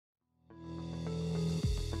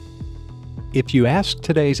If you ask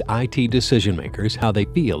today's IT decision makers how they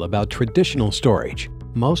feel about traditional storage,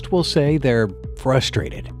 most will say they're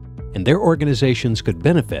frustrated, and their organizations could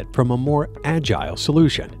benefit from a more agile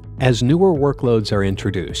solution. As newer workloads are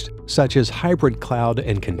introduced, such as hybrid cloud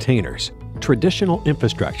and containers, traditional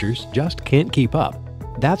infrastructures just can't keep up.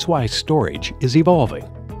 That's why storage is evolving.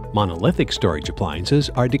 Monolithic storage appliances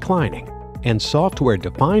are declining, and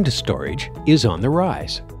software-defined storage is on the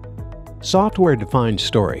rise. Software-defined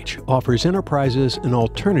storage offers enterprises an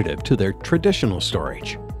alternative to their traditional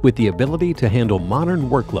storage, with the ability to handle modern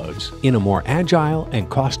workloads in a more agile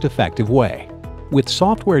and cost-effective way. With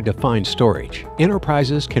software-defined storage,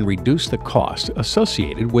 enterprises can reduce the cost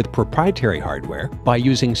associated with proprietary hardware by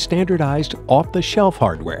using standardized off-the-shelf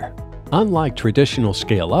hardware. Unlike traditional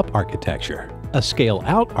scale-up architecture, a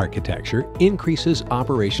scale-out architecture increases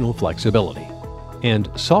operational flexibility.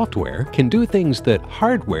 And software can do things that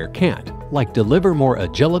hardware can't, like deliver more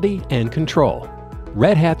agility and control.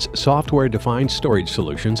 Red Hat's software-defined storage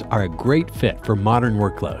solutions are a great fit for modern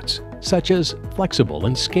workloads, such as flexible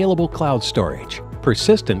and scalable cloud storage,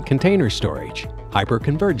 persistent container storage,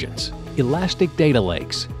 hyperconvergence, elastic data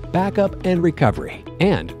lakes, backup and recovery,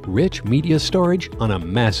 and rich media storage on a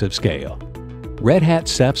massive scale. Red Hat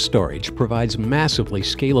Ceph Storage provides massively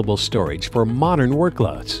scalable storage for modern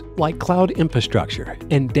workloads like cloud infrastructure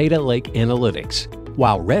and data lake analytics,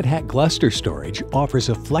 while Red Hat Gluster Storage offers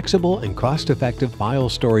a flexible and cost-effective file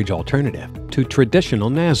storage alternative to traditional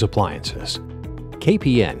NAS appliances.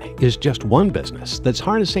 KPN is just one business that's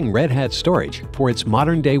harnessing Red Hat storage for its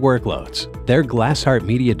modern-day workloads. Their Glassheart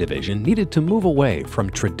media division needed to move away from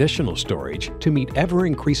traditional storage to meet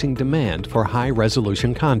ever-increasing demand for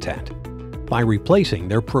high-resolution content. By replacing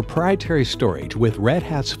their proprietary storage with Red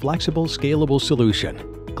Hat's flexible, scalable solution,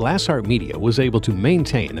 Glassheart Media was able to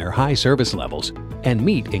maintain their high service levels and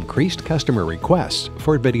meet increased customer requests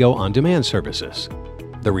for video-on-demand services.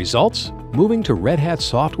 The results? Moving to Red Hat's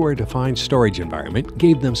software-defined storage environment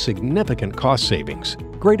gave them significant cost savings,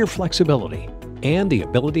 greater flexibility, and the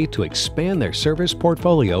ability to expand their service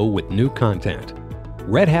portfolio with new content.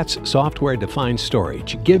 Red Hat's software-defined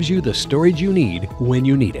storage gives you the storage you need when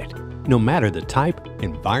you need it, no matter the type,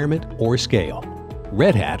 environment, or scale.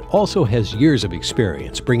 Red Hat also has years of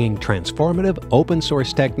experience bringing transformative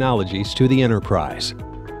open-source technologies to the enterprise.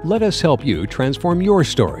 Let us help you transform your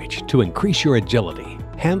storage to increase your agility,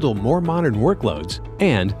 handle more modern workloads,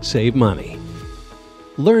 and save money.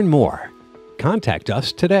 Learn more. Contact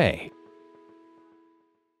us today.